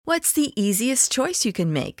What's the easiest choice you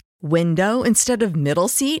can make? Window instead of middle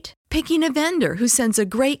seat? Picking a vendor who sends a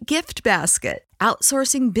great gift basket?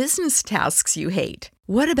 Outsourcing business tasks you hate?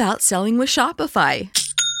 What about selling with Shopify?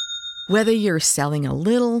 Whether you're selling a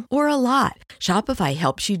little or a lot, Shopify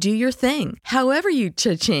helps you do your thing, however you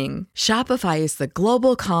cha-ching. Shopify is the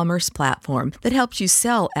global commerce platform that helps you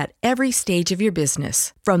sell at every stage of your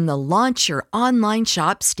business. From the launch your online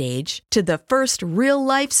shop stage to the first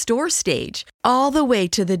real-life store stage, all the way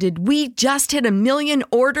to the did we just hit a million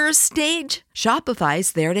orders stage.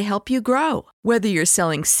 Shopify's there to help you grow. Whether you're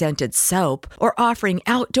selling scented soap or offering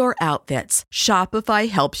outdoor outfits, Shopify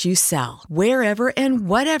helps you sell. Wherever and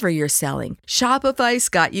whatever you're selling, Shopify's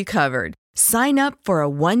got you covered. Sign up for a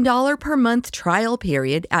 $1 per month trial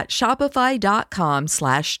period at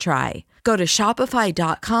shopify.com/try. Go to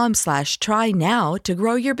shopify.com/try now to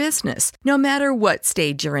grow your business, no matter what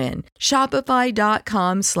stage you're in.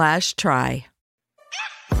 Shopify.com/try.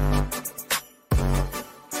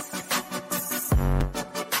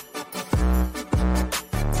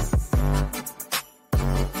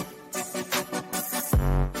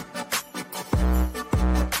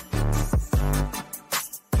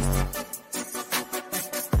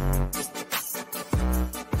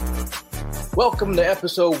 Welcome to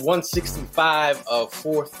episode 165 of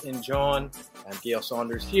Fourth and John. I'm Gail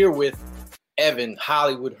Saunders here with Evan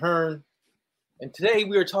Hollywood Hearn. And today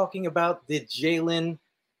we are talking about the Jalen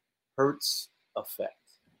Hurts effect.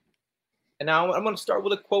 And now I'm going to start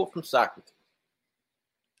with a quote from Socrates.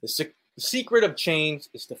 The secret of change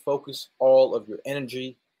is to focus all of your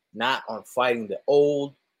energy not on fighting the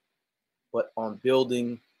old, but on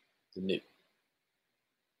building the new.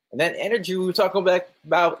 And that energy we were talking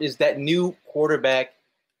about is that new quarterback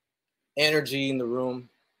energy in the room.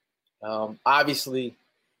 Obviously,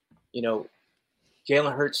 Jalen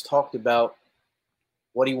Hurts talked about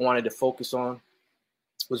what he wanted to focus on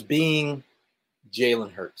was being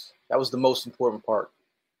Jalen Hurts. That was the most important part,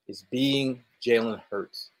 is being Jalen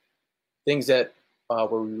Hurts. Things that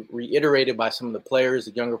were reiterated by some of the players,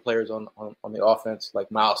 the younger players on the offense,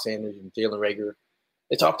 like Miles Sanders and Jalen Reagor.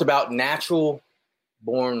 They talked about natural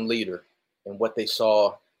born leader and what they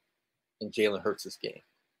saw in Jalen Hurts' game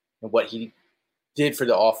and what he did for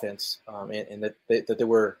the offense, and that they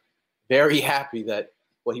were very happy that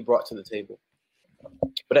what he brought to the table.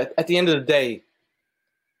 But at the end of the day,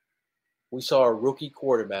 we saw a rookie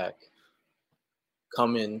quarterback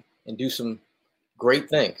come in and do some great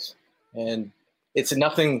things. And it's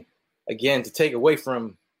nothing, again, to take away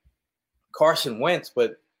from Carson Wentz,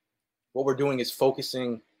 but what we're doing is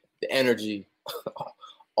focusing the energy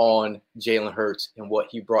on Jalen Hurts and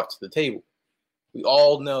what he brought to the table. We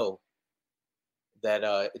all know that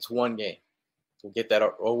it's one game. We'll get that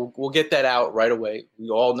out right away. We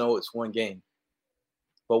all know it's one game.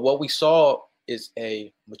 But what we saw is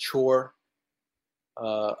a mature,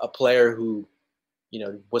 a player who,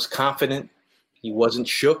 was confident. He wasn't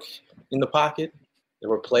shook in the pocket.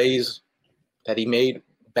 There were plays that he made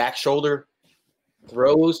back shoulder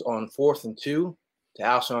throws on 4th and 2 to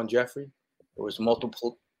Alshon Jeffrey. There was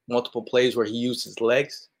multiple plays where he used his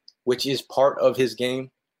legs, which is part of his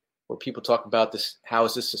game, where people talk about this, how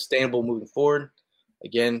is this sustainable moving forward?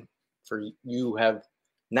 Again, for you who have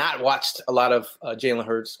not watched a lot of Jalen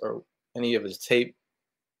Hurts or any of his tape,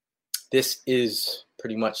 this is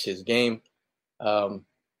pretty much his game. But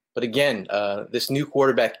again, this new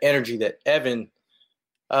quarterback energy that Evan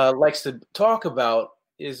likes to talk about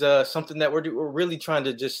is something that we're really trying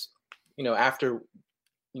to just, after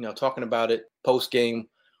talking about it post-game,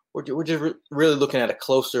 we're just really looking at a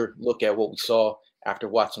closer look at what we saw after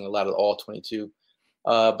watching a lot of the All-22.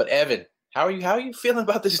 But Evan, how are you feeling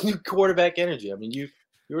about this new quarterback energy? I mean, you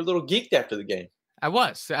were a little geeked after the game. I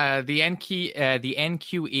was. The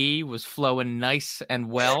NQE was flowing nice and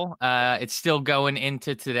well. It's still going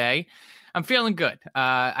into today. I'm feeling good.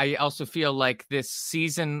 I also feel like this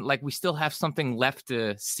season, like we still have something left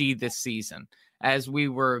to see this season. As we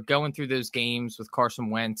were going through those games with Carson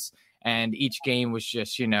Wentz, and each game was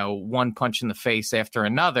just, one punch in the face after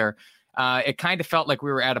another, it kind of felt like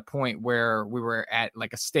we were at a point where we were at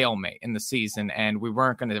like a stalemate in the season, and we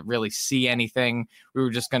weren't going to really see anything. We were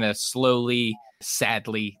just going to slowly,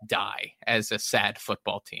 sadly die as a sad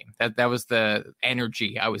football team. That was the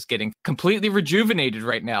energy I was getting. Completely rejuvenated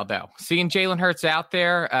right now, though. Seeing Jalen Hurts out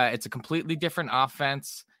there, it's a completely different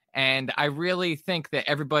offense. And I really think that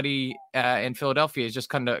everybody in Philadelphia is just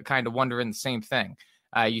kind of wondering the same thing.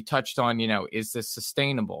 You touched on, is this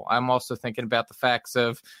sustainable? I'm also thinking about the facts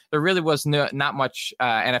of there really was not much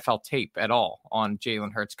NFL tape at all on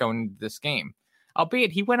Jalen Hurts going into this game.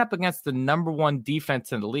 albeit he went up against the number one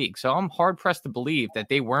defense in the league. So I'm hard pressed to believe that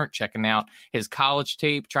they weren't checking out his college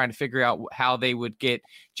tape, trying to figure out how they would get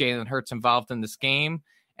Jalen Hurts involved in this game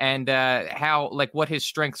and what his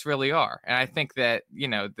strengths really are. And I think that,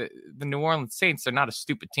 the New Orleans Saints are not a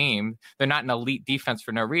stupid team. They're not an elite defense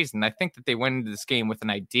for no reason. I think that they went into this game with an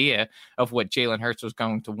idea of what Jalen Hurts was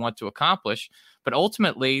going to want to accomplish, but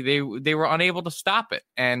ultimately they were unable to stop it.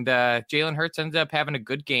 And Jalen Hurts ended up having a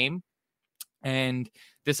good game. And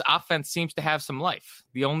this offense seems to have some life.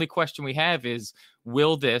 The only question we have is,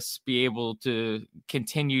 will this be able to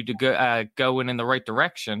continue to go in the right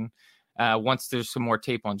direction once there's some more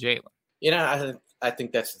tape on Jalen? I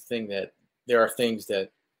think that's the thing, that there are things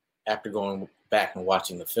that after going back and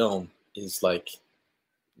watching the film is like,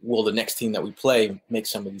 will the next team that we play make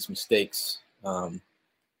some of these mistakes?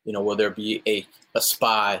 Will there be a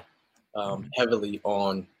spy heavily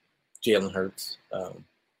on Jalen Hurts?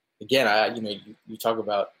 Again, you talk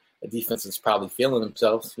about a defense that's probably feeling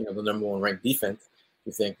themselves, the number one ranked defense.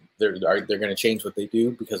 You think they're going to change what they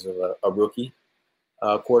do because of a rookie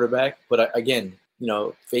quarterback. But again,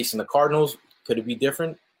 facing the Cardinals, could it be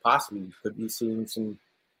different? Possibly. Could be seeing some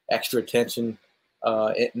extra attention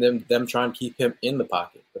and them trying to keep him in the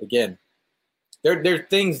pocket. But again, there are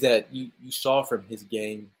things that you saw from his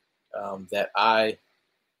game that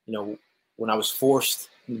when I was forced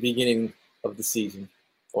in the beginning of the season,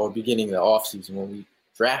 or beginning of the offseason, when we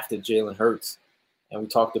drafted Jalen Hurts, and we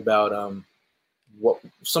talked about what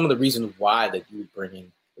some of the reasons why that you would bring in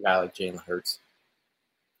a guy like Jalen Hurts,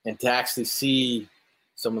 and to actually see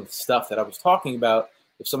some of the stuff that I was talking about.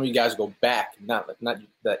 If some of you guys go back, not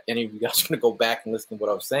that any of you guys are going to go back and listen to what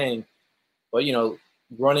I was saying, but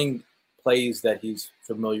running plays that he's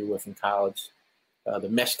familiar with in college, the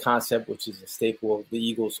mesh concept, which is a staple of the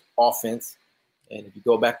Eagles' offense, and if you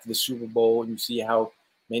go back to the Super Bowl and you see how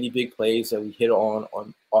many big plays that we hit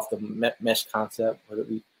off the mesh concept, whether it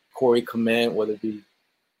be Corey Clement, whether it be,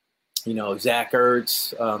 Zach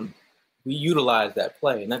Ertz, we utilize that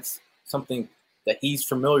play. And that's something that he's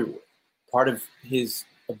familiar with. Part of his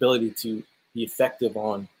ability to be effective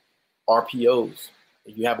on RPOs,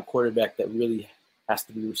 you have a quarterback that really has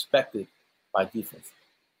to be respected by defense.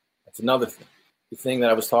 That's another thing. The thing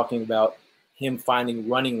that I was talking about, him finding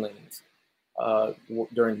running lanes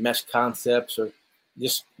during mesh concepts, or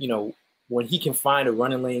just, when he can find a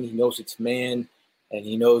running lane, he knows it's man, and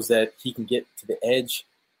he knows that he can get to the edge.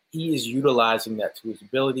 He is utilizing that to his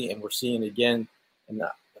ability, and we're seeing it again. And the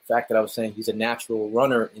fact that I was saying he's a natural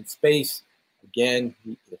runner in space, again,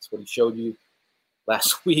 that's what he showed you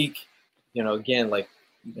last week. Again,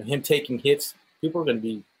 him taking hits, people are going to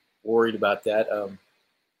be worried about that.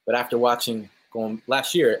 But after going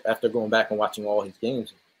back and watching all his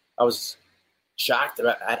games, I was shocked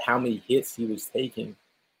at how many hits he was taking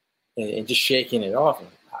and just shaking it off. And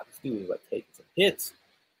wow, this dude was taking some hits.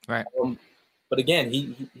 Right. But again,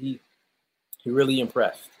 he really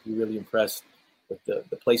impressed. He really impressed with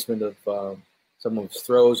the placement of some of his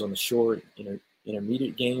throws on the short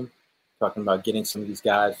intermediate game. Talking about getting some of these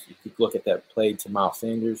guys. If you look at that play to Miles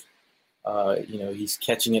Sanders, he's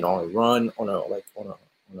catching it on a run, on one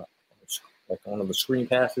of the screen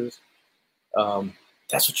passes.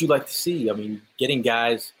 That's what you like to see. I mean, getting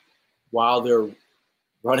guys while they're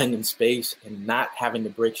running in space and not having to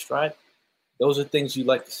break stride. Those are things you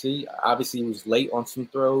like to see. Obviously, he was late on some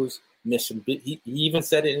throws, missed some bit. He even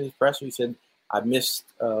said it in his presser. He said, "I missed.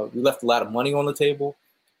 We left a lot of money on the table."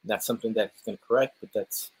 And that's something that he's going to correct, but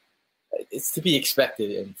it's to be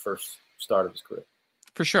expected in the first start of his career.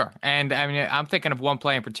 For sure. And I mean, I'm thinking of one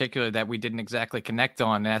play in particular that we didn't exactly connect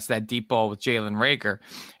on. And that's that deep ball with Jalen Reagor.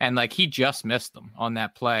 And he just missed them on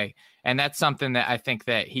that play. And that's something that I think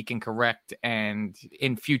that he can correct. And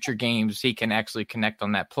in future games, he can actually connect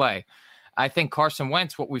on that play. I think Carson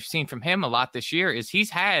Wentz, what we've seen from him a lot this year is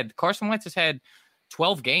Carson Wentz has had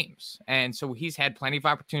 12 games. And so he's had plenty of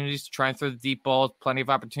opportunities to try and throw the deep ball, plenty of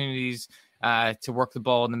opportunities to work the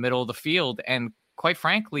ball in the middle of the field. And quite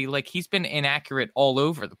frankly, he's been inaccurate all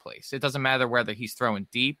over the place. It doesn't matter whether he's throwing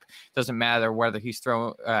deep, doesn't matter whether he's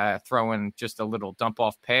throwing just a little dump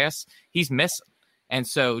off pass. He's missing. And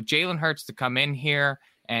so Jalen Hurts to come in here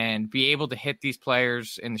and be able to hit these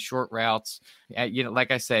players in the short routes.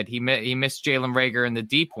 Like I said, he missed Jalen Reagor in the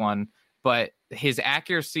deep one, but his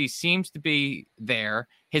accuracy seems to be there.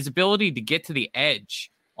 His ability to get to the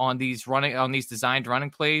edge on these designed running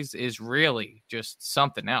plays is really just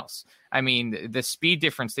something else. I mean, the speed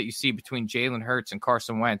difference that you see between Jalen Hurts and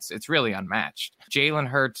Carson Wentz, it's really unmatched. Jalen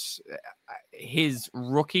Hurts, his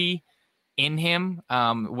rookie in him.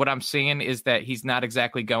 What I'm seeing is that he's not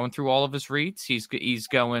exactly going through all of his reads. He's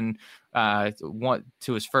going one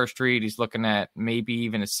to his first read. He's looking at maybe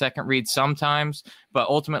even a second read sometimes. But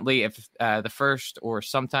ultimately, if the first or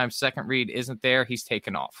sometimes second read isn't there, he's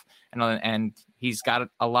taken off, and he's got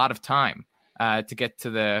a lot of time to get to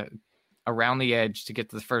the around the edge to get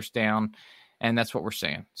to the first down, and that's what we're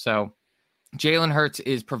seeing. So Jalen Hurts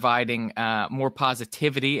is providing more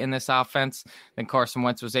positivity in this offense than Carson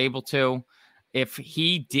Wentz was able to. If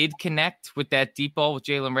he did connect with that deep ball with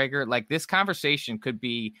Jalen Reagor, like this conversation could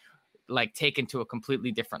be like taken to a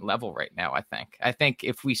completely different level right now. I think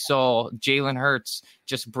if we saw Jalen Hurts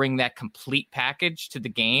just bring that complete package to the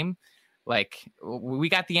game, like we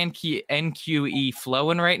got the NQE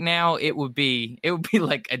flowing right now, it would be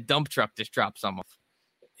like a dump truck just dropped someone.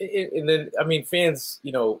 And then, I mean, fans,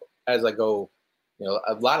 as I go,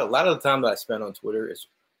 a lot of the time that I spend on Twitter is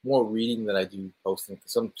more reading than I do posting.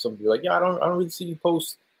 Some people are like, yeah, I don't really see you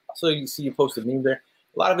post. So you see you post a meme there.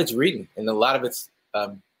 A lot of it's reading, and a lot of it's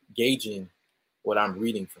gauging what I'm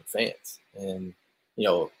reading from fans, and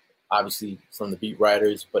obviously from the beat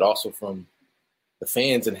writers, but also from the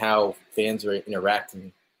fans and how fans are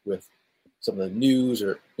interacting with some of the news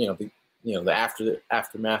or the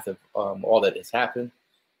aftermath of all that has happened.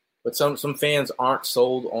 But some fans aren't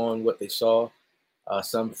sold on what they saw.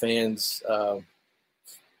 Some fans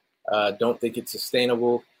don't think it's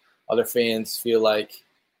sustainable. Other fans feel like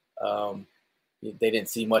they didn't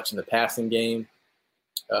see much in the passing game.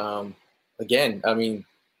 Again, I mean,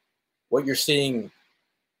 what you're seeing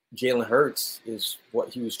Jalen Hurts is what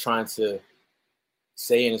he was trying to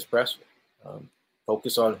say in his presser.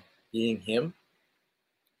 Focus on being him.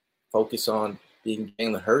 Focus on being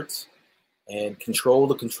Jalen Hurts. And control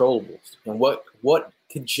the controllables. And what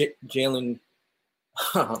could Jalen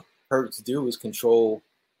Hurts do is control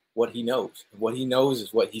what he knows. And what he knows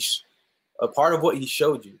is a part of what he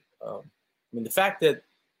showed you. I mean, the fact that,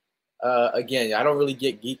 again, I don't really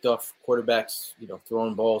get geeked off quarterbacks,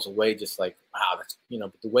 throwing balls away just like, wow, that's,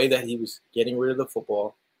 but the way that he was getting rid of the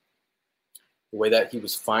football, the way that he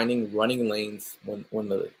was finding running lanes when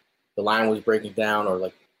the line was breaking down, or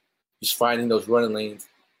like just finding those running lanes,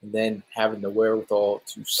 and then having the wherewithal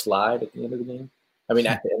to slide at the end of the game. I mean,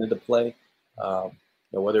 at the end of the play,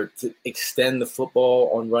 whether to extend the football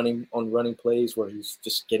on running plays where he's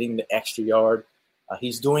just getting the extra yard,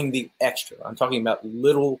 he's doing the extra. I'm talking about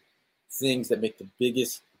little things that make the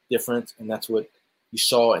biggest difference, and that's what you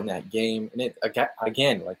saw in that game. And it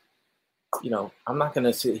again, like, I'm not going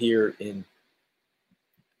to sit here and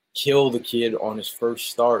kill the kid on his first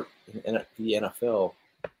start in the NFL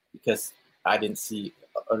because I didn't see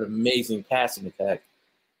an amazing passing attack.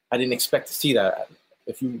 I didn't expect to see that.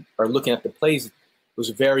 If you are looking at the plays, it was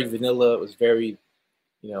very vanilla. It was very,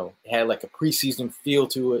 it had like a preseason feel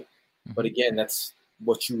to it. But again, that's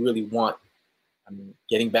what you really want. I mean,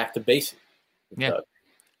 getting back to basics. Yeah.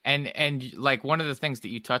 And like one of the things that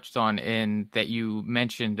you touched on and that you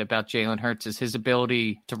mentioned about Jalen Hurts is his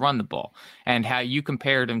ability to run the ball, and how you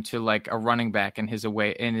compared him to like a running back in his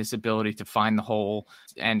ability to find the hole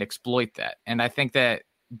and exploit that. And I think that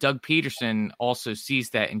Doug Peterson also sees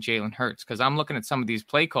that in Jalen Hurts, because I'm looking at some of these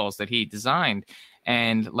play calls that he designed,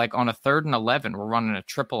 and like on a 3rd and 11, we're running a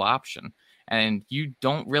triple option. And you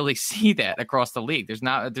don't really see that across the league. There's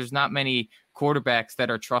not many quarterbacks that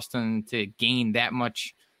are trusting to gain that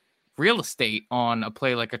much real estate on a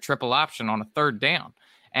play like a triple option on a 3rd down,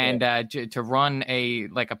 and to run a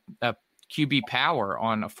QB power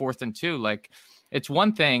on a 4th and 2. Like, it's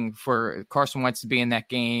one thing for Carson Wentz to be in that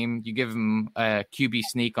game. You give him a QB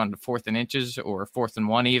sneak on the 4th and inches or 4th and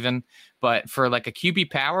 1 even, but for like a QB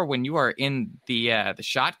power, when you are in the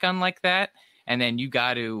shotgun like that, and then you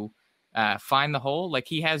got to find the hole, like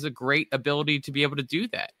he has a great ability to be able to do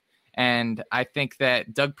that. And I think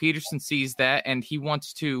that Doug Peterson sees that, and he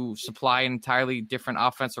wants to supply an entirely different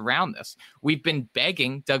offense around this. We've been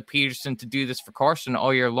begging Doug Peterson to do this for Carson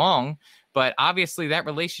all year long, but obviously that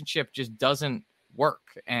relationship just doesn't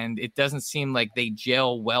work, and it doesn't seem like they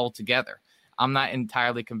gel well together. I'm not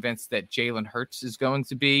entirely convinced that Jalen Hurts is going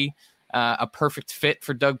to be a perfect fit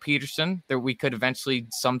for Doug Peterson. That we could eventually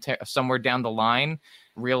somewhere down the line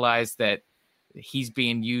realize that he's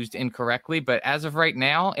being used incorrectly. But as of right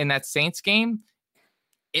now, in that Saints game,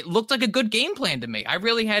 it looked like a good game plan to me. I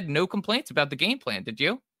really had no complaints about the game plan. Did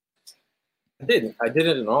you? I didn't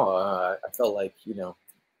at all. I felt like,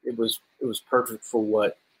 it was perfect for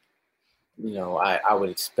what, I would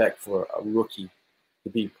expect for a rookie to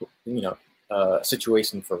be, a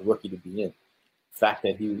situation for a rookie to be in. The fact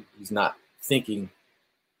that he's not thinking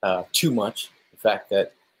too much. The fact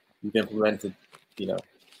that you've implemented,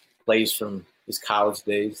 plays from his college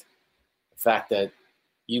days. fact that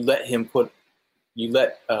you let Jalen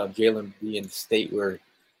be in the state where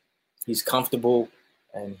he's comfortable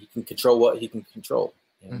and he can control what he can control.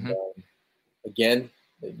 And again,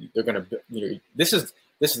 they're going to. This is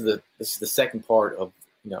the second part of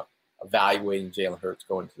evaluating Jalen Hurts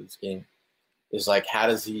going into this game. Is like, how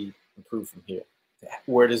does he improve from here?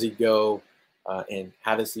 Where does he go? And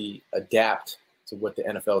how does he adapt to what the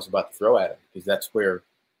NFL is about to throw at him? Because that's where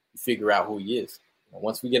you figure out who he is.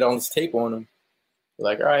 Once we get on this tape on him, we're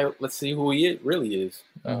like, all right, let's see who he really is.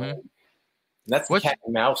 And that's the cat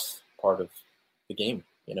and mouse part of the game,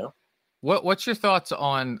 What's your thoughts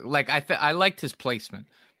on, like, I liked his placement,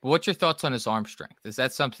 but what's your thoughts on his arm strength? Is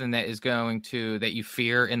that something that is that you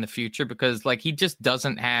fear in the future? Because, like, he just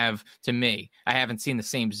doesn't have, to me, I haven't seen the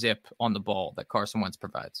same zip on the ball that Carson Wentz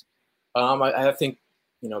provides. I think,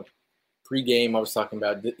 pre-game I was talking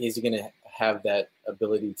about, is he going to have that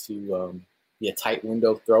ability to be a tight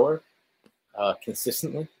window thrower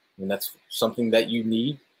consistently? I mean, that's something that you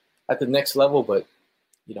need at the next level, but,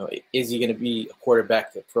 is he going to be a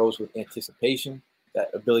quarterback that throws with anticipation, that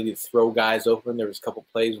ability to throw guys open? There was a couple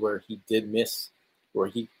plays where he did miss, where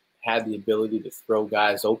he had the ability to throw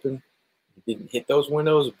guys open. He didn't hit those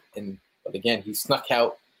windows, but again, he snuck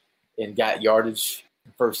out and got yardage,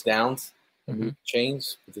 first downs, and moved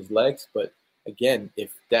chains with his legs. But again,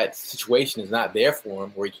 if that situation is not there for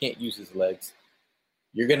him, where he can't use his legs,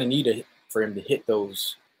 you're going to need for him to hit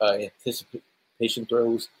those anticipation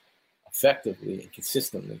throws effectively and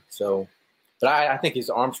consistently. So, but I think his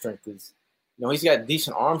arm strength is, he's got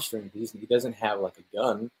decent arm strength. He doesn't have like a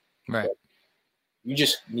gun. Right. You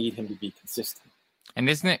just need him to be consistent. And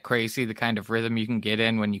isn't it crazy the kind of rhythm you can get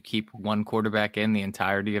in when you keep one quarterback in the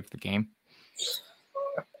entirety of the game?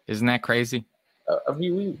 Isn't that crazy? I've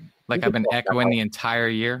been echoing the entire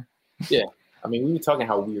year. Yeah. I mean, we were talking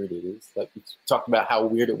how weird it is. Like, we talked about how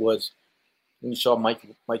weird it was when you saw Mike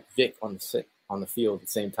Vick on the field at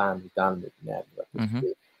the same time as Donovan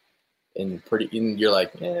McNabb. And you're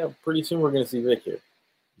like, yeah, pretty soon we're going to see Vick here.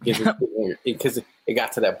 Because it's getting weird. Because it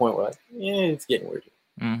got to that point where, it's getting weird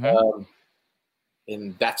here.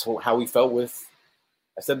 And that's how we felt with,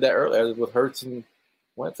 I said that earlier, with Hurts and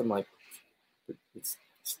Wentz. I'm like, it's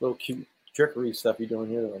little cute trickery stuff you're doing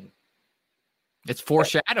here. It's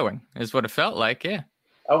foreshadowing is what it felt like, yeah.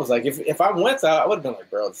 I was like, if I Wentz, I would have been like,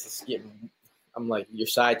 bro, this is getting, I'm like, your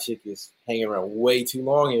side chick is hanging around way too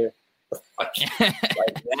long here. like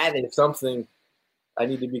that is something I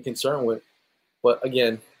need to be concerned with. But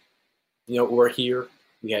again, we're here.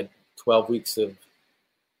 We had 12 weeks of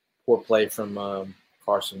poor play from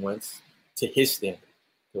Carson Wentz to his standard,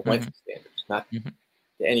 to Wentz's standards, not to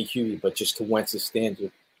any QB, but just to Wentz's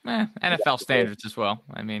standard. NFL standards as well.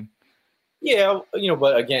 I mean, yeah,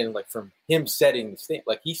 but again, like from him setting the standard,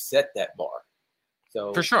 like he set that bar.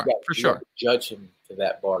 So for sure, judge him to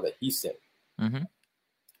that bar that he set.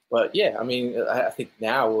 But yeah, I mean, I think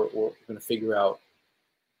now we're going to figure out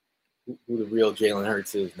who the real Jalen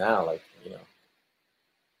Hurts is now. Like,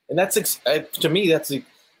 and that's to me, that's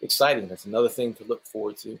exciting. That's another thing to look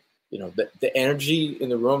forward to. The energy in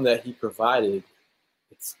the room that he provided,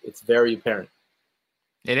 it's very apparent.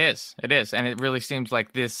 It is, and it really seems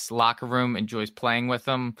like this locker room enjoys playing with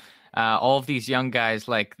him. All of these young guys,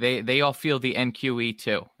 like they all feel the NQE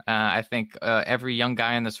too. I think every young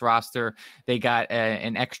guy on this roster, they got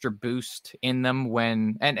an extra boost in them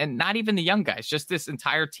when, and not even the young guys, just this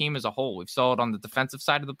entire team as a whole. We saw it on the defensive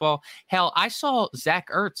side of the ball. Hell, I saw Zach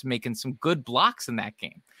Ertz making some good blocks in that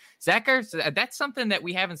game. Zach Ertz, that's something that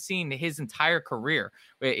we haven't seen his entire career.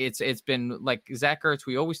 It's been like Zach Ertz,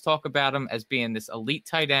 we always talk about him as being this elite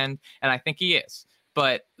tight end, and I think he is.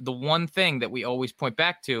 But the one thing that we always point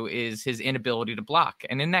back to is his inability to block.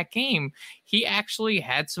 And in that game, he actually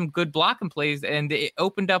had some good blocking plays, and it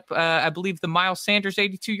opened up, I believe, the Miles Sanders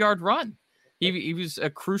 82-yard run. He was a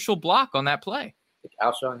crucial block on that play. I think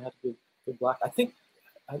Alshon had a good block. I think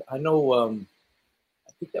I know. I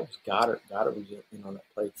think that was Goddard. Goddard was in on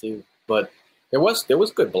that play too. But there was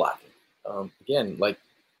good blocking. Again, like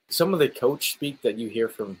some of the coach speak that you hear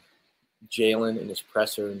from Jalen in his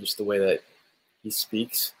presser, and just the way that he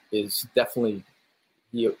speaks is definitely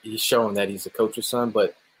he's showing that he's a coach's son.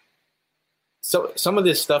 But so some of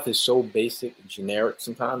this stuff is so basic and generic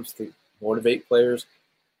sometimes to motivate players.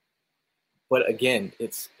 But again,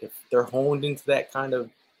 it's if they're honed into that kind of,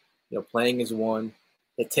 playing as one,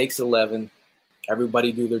 it takes 11.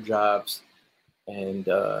 Everybody do their jobs, and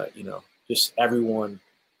just everyone,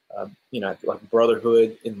 like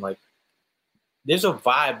brotherhood, and like there's a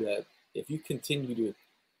vibe that if you continue to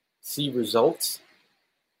see results,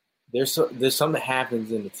 there's something that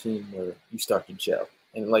happens in the team where you start to gel.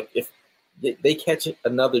 And like if they catch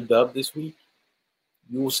another dub this week,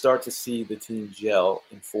 you will start to see the team gel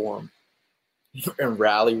and form and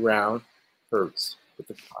rally round Hurts with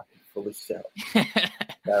the pocket full of shell. Shout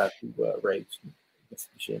out to Rage.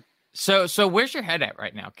 So where's your head at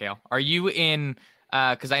right now, Kale? Are you in?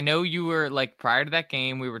 Because I know you were like prior to that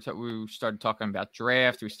game, we started talking about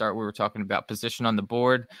draft. We were talking about position on the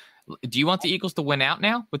board. Do you want the Eagles to win out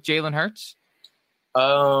now with Jalen Hurts?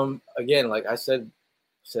 Again, like I said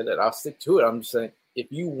that I'll stick to it. I'm just saying, if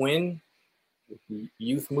you win with the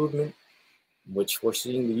youth movement, which we're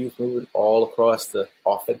seeing the youth movement all across the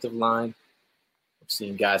offensive line, we're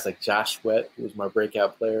seeing guys like Josh Sweat, who was my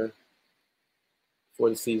breakout player for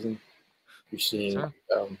the season. You're seeing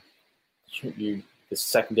the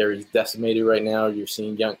secondary is decimated right now. You're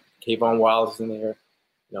seeing young Kayvon Wallace in there.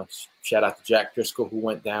 Shout out to Jack Driscoll, who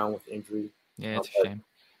went down with injury. Yeah, it's a shame.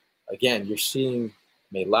 Again, you're seeing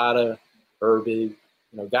Mailata, Herbig,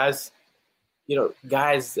 guys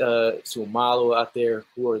Sumalo out there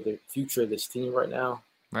who are the future of this team right now.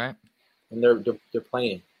 Right. And they're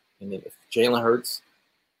playing. And if Jalen Hurts,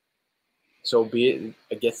 so be it,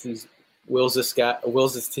 I guess he wills this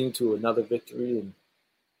team to another victory and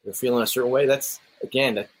they're feeling a certain way, that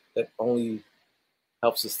only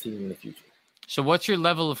helps this team in the future. So what's your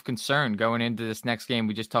level of concern going into this next game?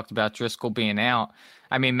 We just talked about Driscoll being out.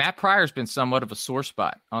 I mean, Matt Pryor's been somewhat of a sore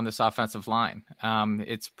spot on this offensive line.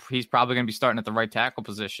 He's probably going to be starting at the right tackle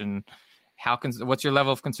position. What's your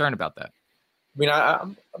level of concern about that? I mean, I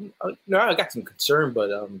got some concern,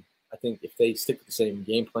 but I think if they stick with the same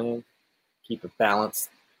game plan, keep it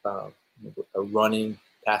balanced, a running,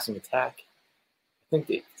 passing attack, I think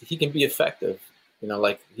that he can be effective.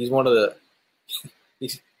 Like he's one of the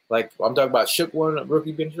like I'm talking about shook one,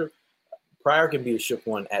 rookie bencher. Pryor can be a shook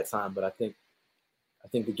one at time, but I think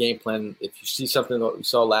the game plan, if you see something that we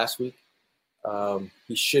saw last week,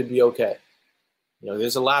 he should be okay.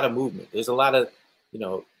 There's a lot of movement. There's a lot of,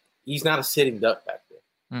 he's not a sitting duck back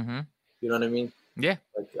there. Mm-hmm. You know what I mean? Yeah.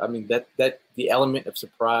 That the element of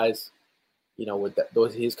surprise,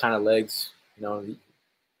 with his kind of legs,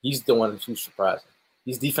 he's the one who's surprising.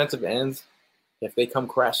 These defensive ends, if they come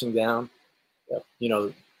crashing down, they're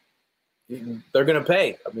going to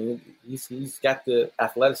pay. I mean, he's got the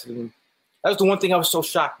athleticism. That was the one thing I was so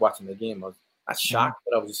shocked watching the game. I was not shocked,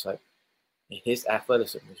 but I was just like, his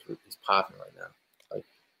athleticism is popping right now. Like,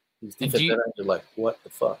 these defensive ends are like, what the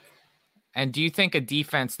fuck? And do you think a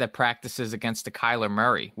defense that practices against a Kyler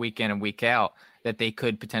Murray week in and week out, that they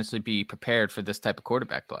could potentially be prepared for this type of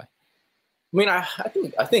quarterback play? I mean, I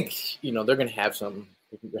think they're going to have something.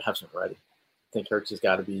 They're going to have something ready. I think Hurts has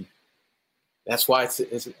got to be. That's why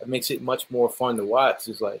it makes it much more fun to watch.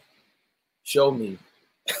 It's like, show me,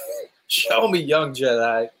 young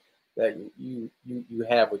Jedi, that you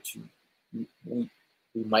have what we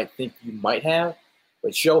might think you might have,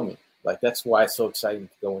 but show me. Like, that's why it's so exciting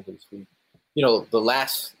to go into this week. The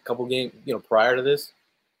last couple games, prior to this,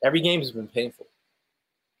 every game has been painful.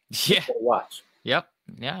 Yeah. To watch. Yep.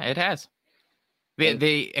 Yeah, it has.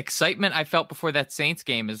 The excitement I felt before that Saints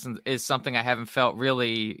game is something I haven't felt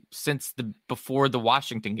really since before the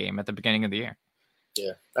Washington game at the beginning of the year.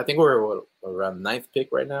 Yeah, I think we're around 9th pick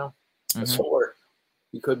right now. Mm-hmm. So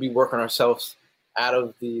we could be working ourselves out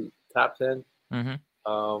of the top 10.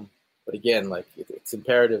 Mm-hmm. But again, like it's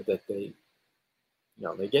imperative that they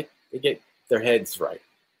get their heads right.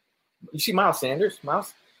 You see Miles Sanders?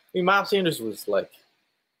 Miles Sanders was like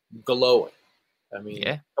glowing. I mean,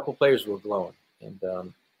 yeah. A couple players were glowing.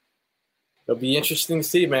 And it'll be interesting to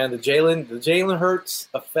see, man. The Jalen Hurts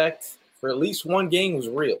effect for at least one game was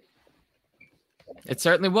real. It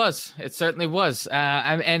certainly was.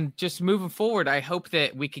 And just moving forward, I hope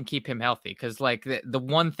that we can keep him healthy, because like the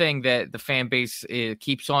one thing that the fan base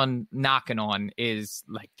keeps on knocking on is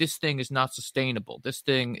like, this thing is not sustainable. This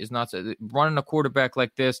thing is not running a quarterback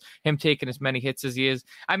like this, him taking as many hits as he is.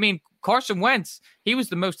 I mean, Carson Wentz, he was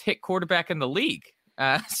the most hit quarterback in the league.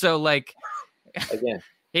 So like, again,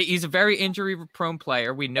 he's a very injury-prone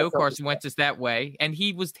player. We know Carson Wentz is that way, and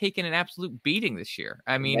he was taking an absolute beating this year.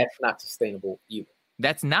 I mean, that's not sustainable either.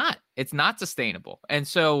 It's not sustainable. And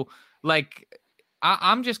so, like,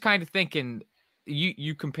 I'm just kind of thinking,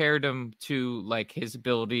 you compared him to like his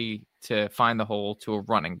ability to find the hole to a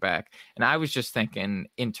running back, and I was just thinking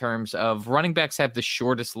in terms of running backs have the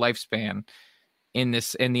shortest lifespan in the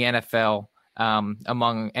NFL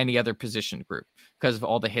among any other position group, because of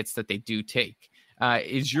all the hits that they do take.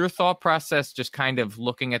 Is your thought process just kind of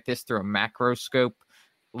looking at this through a macro scope,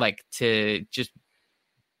 like to just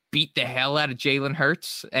beat the hell out of Jalen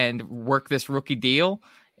Hurts and work this rookie deal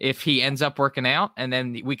if he ends up working out, and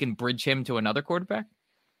then we can bridge him to another quarterback?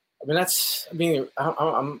 I mean,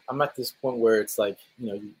 I'm at this point where it's like,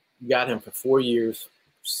 you got him for 4 years,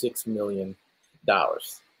 $6 million.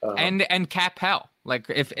 And cap hell. Like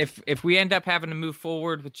if we end up having to move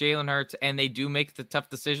forward with Jalen Hurts and they do make the tough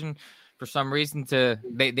decision for some reason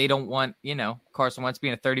they don't want, Carson Wentz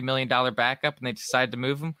being a $30 million backup and they decide to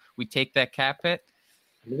move him, we take that cap hit.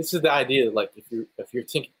 I mean, this is the idea. Like if you're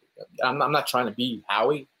thinking, I'm not trying to be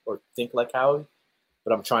Howie or think like Howie,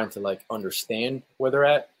 but I'm trying to like understand where they're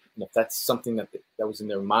at. And if that's something that was in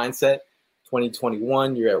their mindset,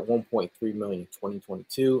 2021, you're at 1.3 million.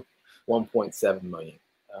 2022, 1.7 million.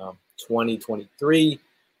 2023,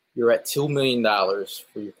 you're at $2 million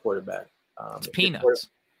for your quarterback. It's peanuts.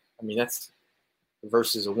 I mean, that's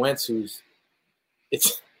versus a Wentz who's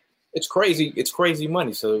it's crazy. It's crazy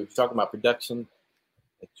money. So if you're talking about production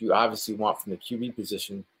that you obviously want from the QB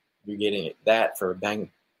position, you're getting that for a bang.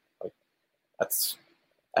 Like that's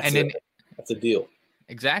a deal.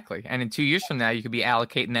 Exactly. And in 2 years from now, you could be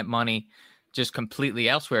allocating that money just completely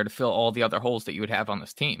elsewhere to fill all the other holes that you would have on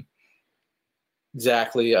this team.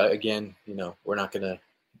 Exactly. Again, we're not going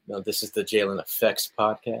to, this is the Jalen Effects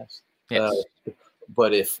podcast. Yes.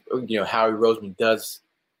 But if, Howie Roseman does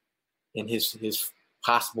in his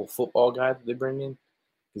possible football guy that they bring in,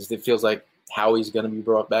 because it feels like Howie's going to be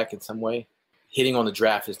brought back in some way, hitting on the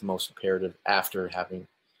draft is the most imperative after having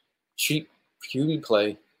cheap QB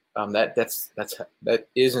play. That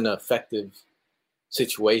is an effective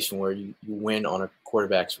situation where you win on a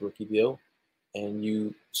quarterback's rookie deal and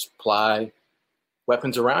you supply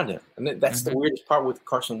weapons around him. And that's the weirdest part with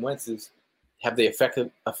Carson Wentz is have they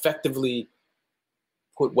effectively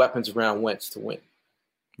put weapons around Wentz to win.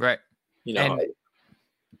 Right.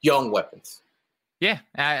 Young weapons. Yeah,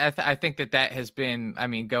 I think that has been,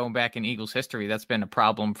 going back in Eagles history, that's been a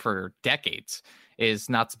problem for decades, is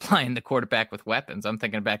not supplying the quarterback with weapons. I'm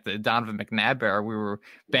thinking back to Donovan McNabb era. We were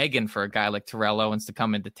begging for a guy like Terrell Owens to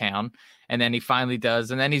come into town, and then he finally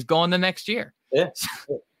does, and then he's going the next year. Yeah.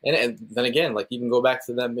 And then again, like you can go back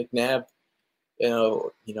to that McNabb,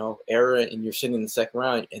 era, and you're sitting in the second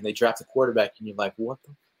round, and they draft a quarterback, and you're like, what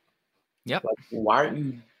the? Yep. Like, why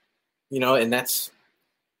aren't you? And that's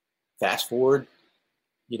fast forward,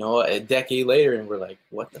 a decade later, and we're like,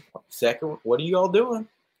 what the fuck? Second, what are you all doing?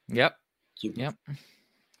 Yep. Yep.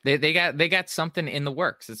 They got something in the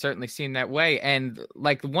works. It certainly seemed that way. And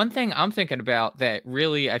like one thing I'm thinking about that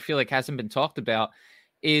really I feel like hasn't been talked about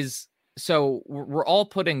is, so we're all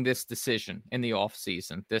putting this decision in the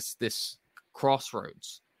offseason, this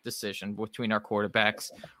crossroads decision between our quarterbacks.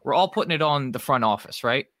 We're all putting it on the front office,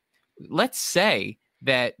 right? Let's say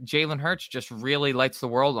that Jalen Hurts just really lights the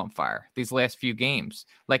world on fire these last few games.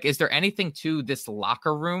 Like, is there anything to this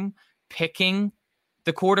locker room picking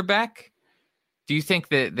the quarterback? Do you think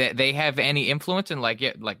that they have any influence in like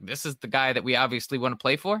this is the guy that we obviously want to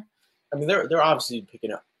play for? I mean, they're obviously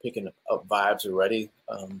picking up vibes already,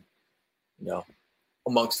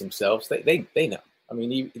 amongst themselves. They know. I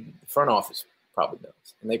mean, the front office probably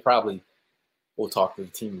knows, and they probably will talk to the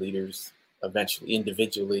team leaders eventually,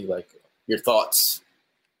 individually, like your thoughts.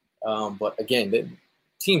 But again, the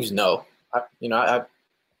teams know. I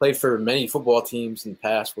played for many football teams in the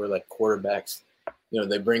past where like quarterbacks,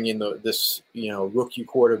 they bring in this rookie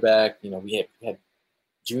quarterback. We had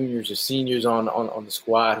juniors or seniors on the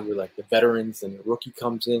squad who were like the veterans, and the rookie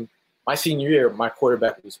comes in. My senior year, my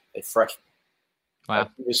quarterback was a freshman. Wow.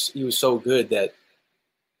 He was so good that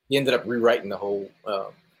he ended up rewriting the whole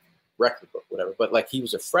record book, whatever. But like he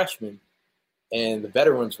was a freshman, and the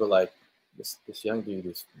veterans were like, this young dude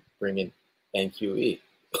is bringing NQE.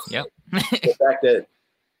 Yep. The fact that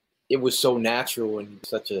it was so natural and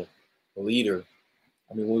such a leader.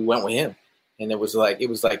 I mean, we went with him, and it was like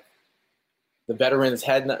the veterans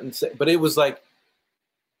had nothing to say, but it was like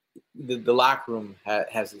the locker room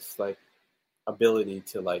has this like ability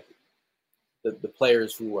to like the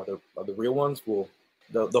players who are the real ones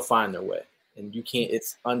they'll find their way, and you can't.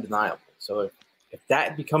 It's undeniable. So if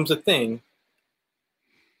that becomes a thing,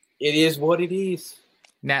 it is what it is.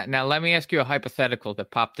 Now, let me ask you a hypothetical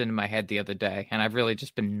that popped into my head the other day, and I've really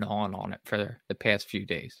just been gnawing on it for the past few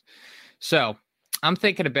days. So I'm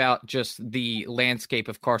thinking about just the landscape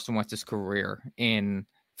of Carson Wentz's career in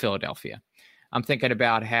Philadelphia. I'm thinking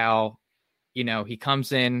about how, he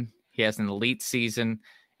comes in, he has an elite season,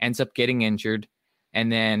 ends up getting injured,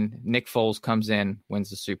 and then Nick Foles comes in,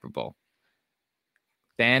 wins the Super Bowl.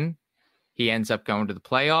 Then he ends up going to the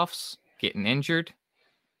playoffs, getting injured,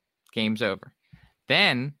 game's over.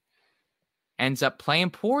 Then ends up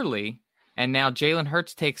playing poorly, and now Jalen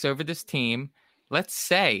Hurts takes over this team. Let's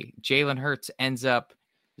say Jalen Hurts ends up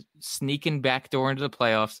sneaking backdoor into the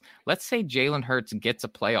playoffs. Let's say Jalen Hurts gets a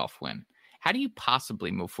playoff win, How do you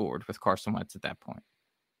possibly move forward with Carson Wentz at that point?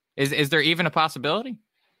 Is there even a possibility?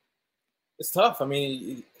 It's tough. I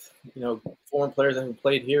mean, foreign players that have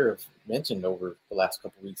played here have mentioned over the last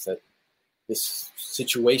couple of weeks that this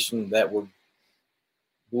situation that we're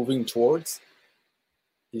moving towards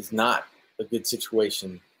is not a good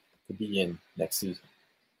situation to be in next season.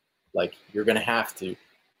 Like, you're going to have to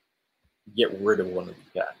get rid of one of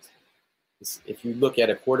these guys. If you look at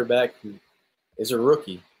a quarterback who is a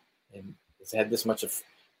rookie and has had this much of,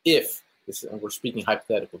 and we're speaking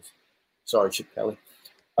hypotheticals. Sorry, Chip Kelly.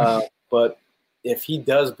 But if he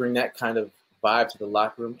does bring that kind of vibe to the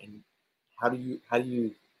locker room, and how do you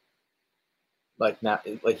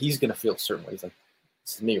he's going to feel a certain way. He's like,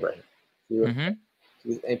 this is me right here.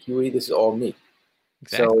 And QE, this is all me.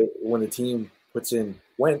 Exactly. So when the team puts in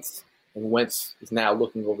Wentz, and Wentz is now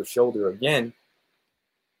looking over his shoulder again,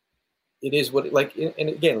 it is what and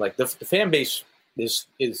again, like the fan base is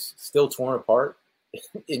still torn apart.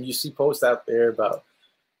 And you see posts out there about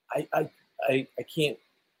I can't,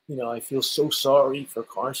 I feel so sorry for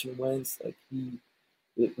Carson Wentz.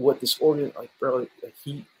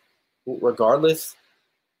 Regardless,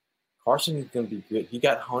 Carson is going to be good. He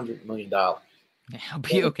got $100 million. He'll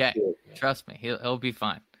be okay. Good, trust me, he'll be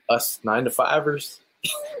fine. Us 9-to-5ers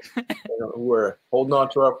who are holding on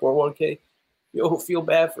to our 401k, you'll feel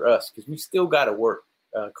bad for us because we still got to work.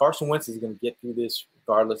 Carson Wentz is going to get through this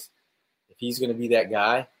regardless. If he's going to be that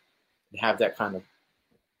guy and have that kind of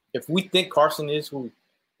 – if we think Carson is who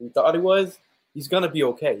we thought he was, he's going to be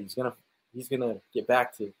okay. He's gonna get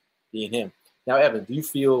back to being him. Now, Evan, do you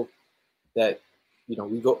feel that,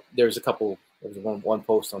 there's one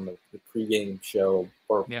post on the pregame show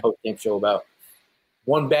or postgame show about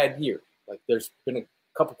one bad year. Like, there's been a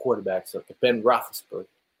couple quarterbacks, like Ben Roethlisberger,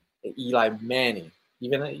 Eli Manning,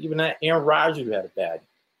 even Aaron Rodgers had a bad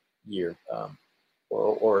year,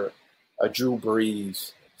 or a Drew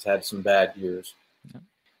Brees has had some bad years. Yeah.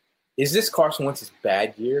 Is this Carson Wentz's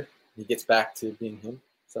bad year? He gets back to being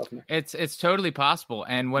himself now? It's totally possible.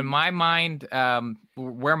 And when my mind,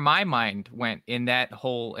 where my mind went in that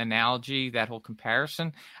whole analogy, that whole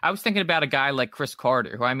comparison, I was thinking about a guy like Chris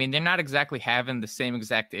Carter, who, I mean, they're not exactly having the same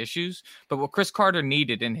exact issues, but what Chris Carter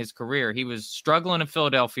needed in his career, he was struggling in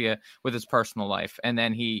Philadelphia with his personal life. And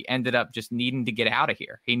then he ended up just needing to get out of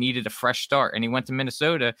here. He needed a fresh start, and he went to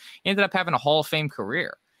Minnesota. He ended up having a Hall of Fame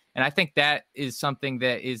career. And I think that is something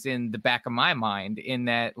that is in the back of my mind, in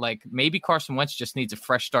that, like, maybe Carson Wentz just needs a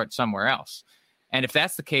fresh start somewhere else. And if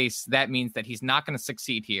that's the case, that means that he's not going to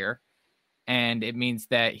succeed here. And it means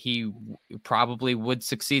that he probably would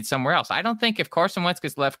succeed somewhere else. I don't think if Carson Wentz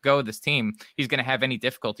gets left go of this team, he's going to have any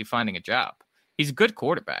difficulty finding a job. He's a good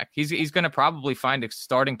quarterback. He's going to probably find a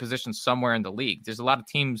starting position somewhere in the league. There's a lot of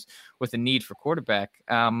teams with a need for quarterback.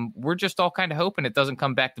 We're just all kind of hoping it doesn't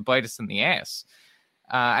come back to bite us in the ass.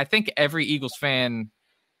 I think every Eagles fan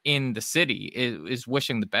in the city is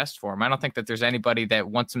wishing the best for him. I don't think that there's anybody that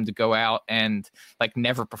wants him to go out and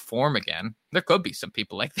never perform again. There could be some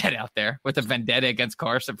people like that out there with a vendetta against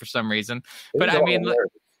Carson for some reason. But I mean,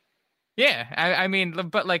 I mean,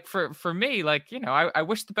 but for me, I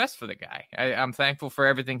wish the best for the guy. I'm thankful for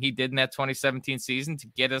everything he did in that 2017 season to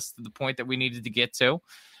get us to the point that we needed to get to.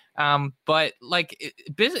 But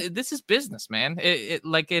this is business, man.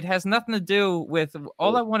 It has nothing to do with,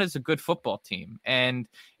 all I want is a good football team. And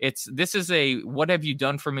this is a, what have you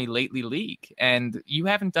done for me lately league? And you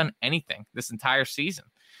haven't done anything this entire season.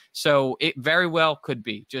 So it very well could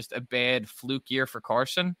be just a bad fluke year for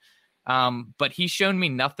Carson. But he's shown me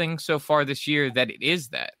nothing so far this year that it is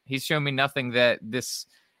that. He's shown me nothing that this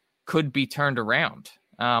could be turned around.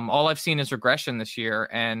 All I've seen is regression this year,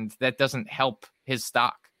 and that doesn't help his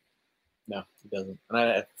stock. No, he doesn't. And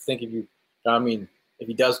I think if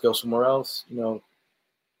he does go somewhere else,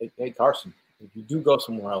 hey, Carson, if you do go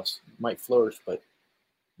somewhere else, you might flourish, but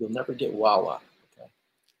you'll never get Wawa. Okay,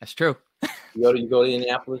 that's true. You go to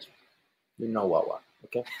Indianapolis, you're no Wawa.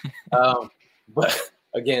 Okay, but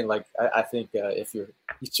again, I think if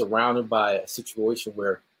he's surrounded by a situation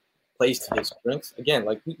where plays to his strengths, again,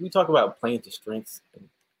 we talk about playing to strengths. And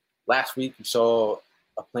last week we saw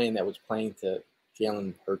a plan that was playing to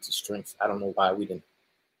Jalen Hurts' strengths. I don't know why we didn't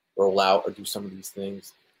roll out or do some of these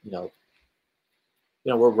things.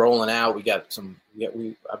 We're rolling out. How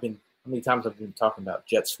many times I've been talking about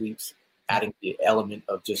jet sweeps, adding the element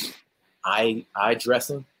of just eye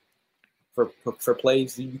dressing for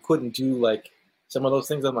plays. You couldn't do some of those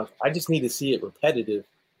things. I'm like, I just need to see it repetitive,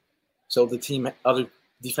 so other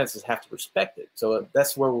defenses have to respect it. So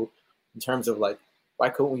that's where we're, in terms of why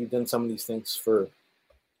couldn't we have done some of these things for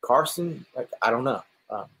Carson? I don't know.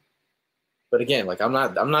 But again, I'm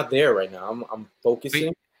not there right now. I'm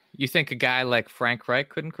focusing. You think a guy like Frank Reich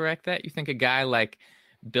couldn't correct that? You think a guy like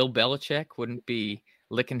Bill Belichick wouldn't be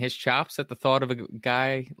licking his chops at the thought of a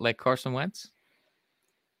guy like Carson Wentz?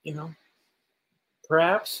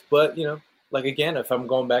 Perhaps, but, like, again, if I'm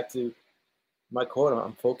going back to my quote,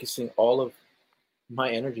 I'm focusing all of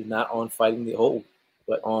my energy not on fighting the old,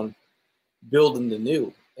 but on building the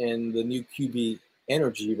new. And the new QB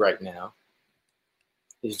energy right now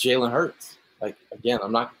is Jalen Hurts. Like, again,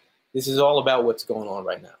 this is all about what's going on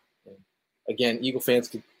right now. And again, Eagle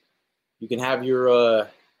fans, you can have your,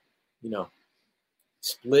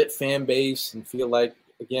 split fan base and feel like,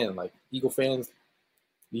 again, like Eagle fans,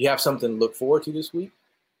 you have something to look forward to this week.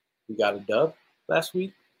 We got a dub last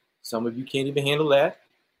week. Some of you can't even handle that.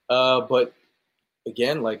 But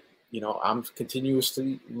again, like, I'm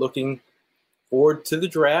continuously looking forward to the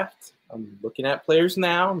draft. I'm looking at players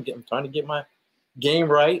now. I'm trying to get my game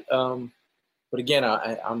right. But again,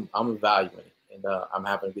 I'm evaluating, and I'm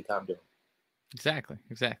having a good time doing it. Exactly.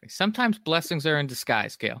 Sometimes blessings are in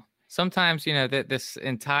disguise, Gale. Sometimes, that this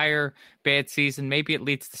entire bad season, maybe it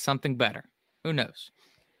leads to something better. Who knows?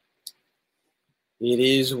 It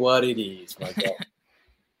is what it is, my God.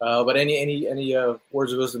 But any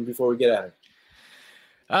words of wisdom before we get at it?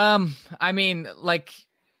 I mean, like,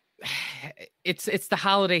 it's the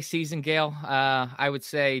holiday season, Gale. I would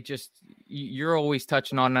say just you're always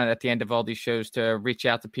touching on it at the end of all these shows to reach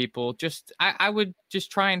out to people. I would just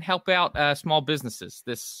try and help out small businesses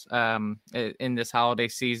this in this holiday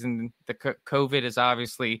season. The COVID has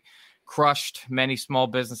obviously crushed many small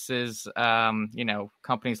businesses.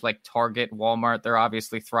 Companies like Target, Walmart, they're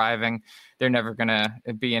obviously thriving. They're never going to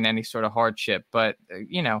be in any sort of hardship. But,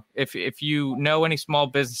 if you know any small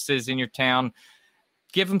businesses in your town,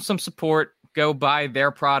 give them some support, go buy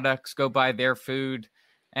their products, go buy their food,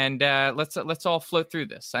 and let's all float through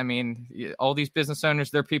this. I mean, all these business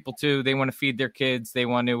owners, they're people too. They want to feed their kids. They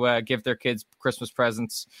want to give their kids Christmas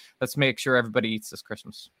presents. Let's make sure everybody eats this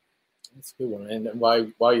Christmas. That's a good one. And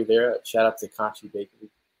while you're there, shout out to Conchi Bakery,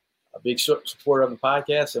 a big supporter of the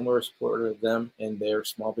podcast, and we're a supporter of them and their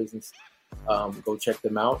small business. Go check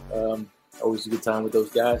them out. Always a good time with those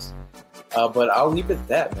guys. But I'll leave it at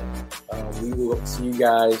that, man. We will see you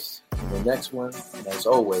guys in the next one. And as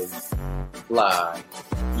always, fly,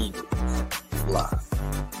 Eagles, fly.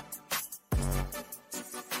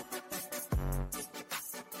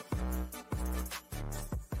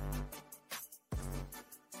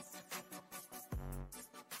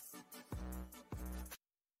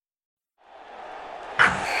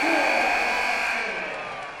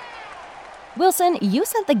 Wilson, you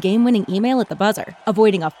sent the game-winning email at the buzzer,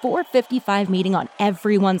 avoiding a 4:55 meeting on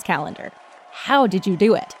everyone's calendar. How did you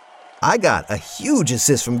do it? I got a huge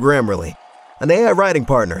assist from Grammarly, an AI writing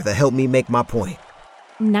partner that helped me make my point.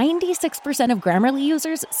 96% of Grammarly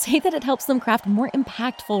users say that it helps them craft more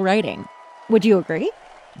impactful writing. Would you agree?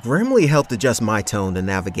 Grammarly helped adjust my tone to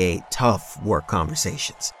navigate tough work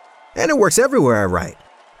conversations. And it works everywhere I write,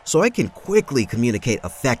 so I can quickly communicate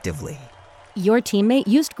effectively. Your teammate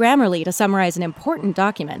used Grammarly to summarize an important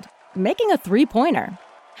document, making a 3-pointer.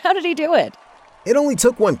 How did he do it? It only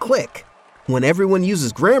took one click. When everyone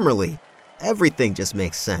uses Grammarly, everything just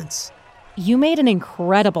makes sense. You made an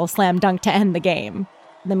incredible slam dunk to end the game.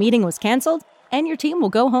 The meeting was canceled, and your team will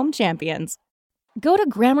go home champions. Go to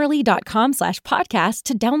Grammarly.com/podcast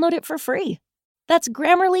to download it for free. That's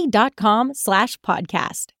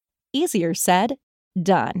Grammarly.com/podcast. Easier said,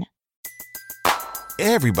 done.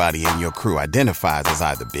 Everybody in your crew identifies as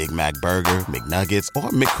either Big Mac Burger, McNuggets, or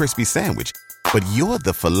McCrispy Sandwich. But you're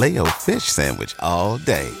the Filet-O-Fish Sandwich all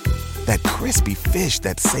day. That crispy fish,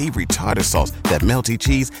 that savory tartar sauce, that melty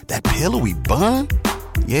cheese, that pillowy bun.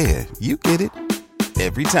 Yeah, you get it.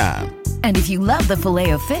 Every time. And if you love the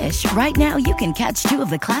Filet-O-Fish, right now you can catch 2 of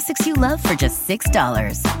the classics you love for just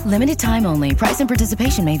 $6. Limited time only. Price and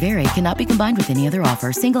participation may vary. Cannot be combined with any other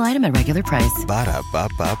offer. Single item at regular price.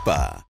 Ba-da-ba-ba-ba.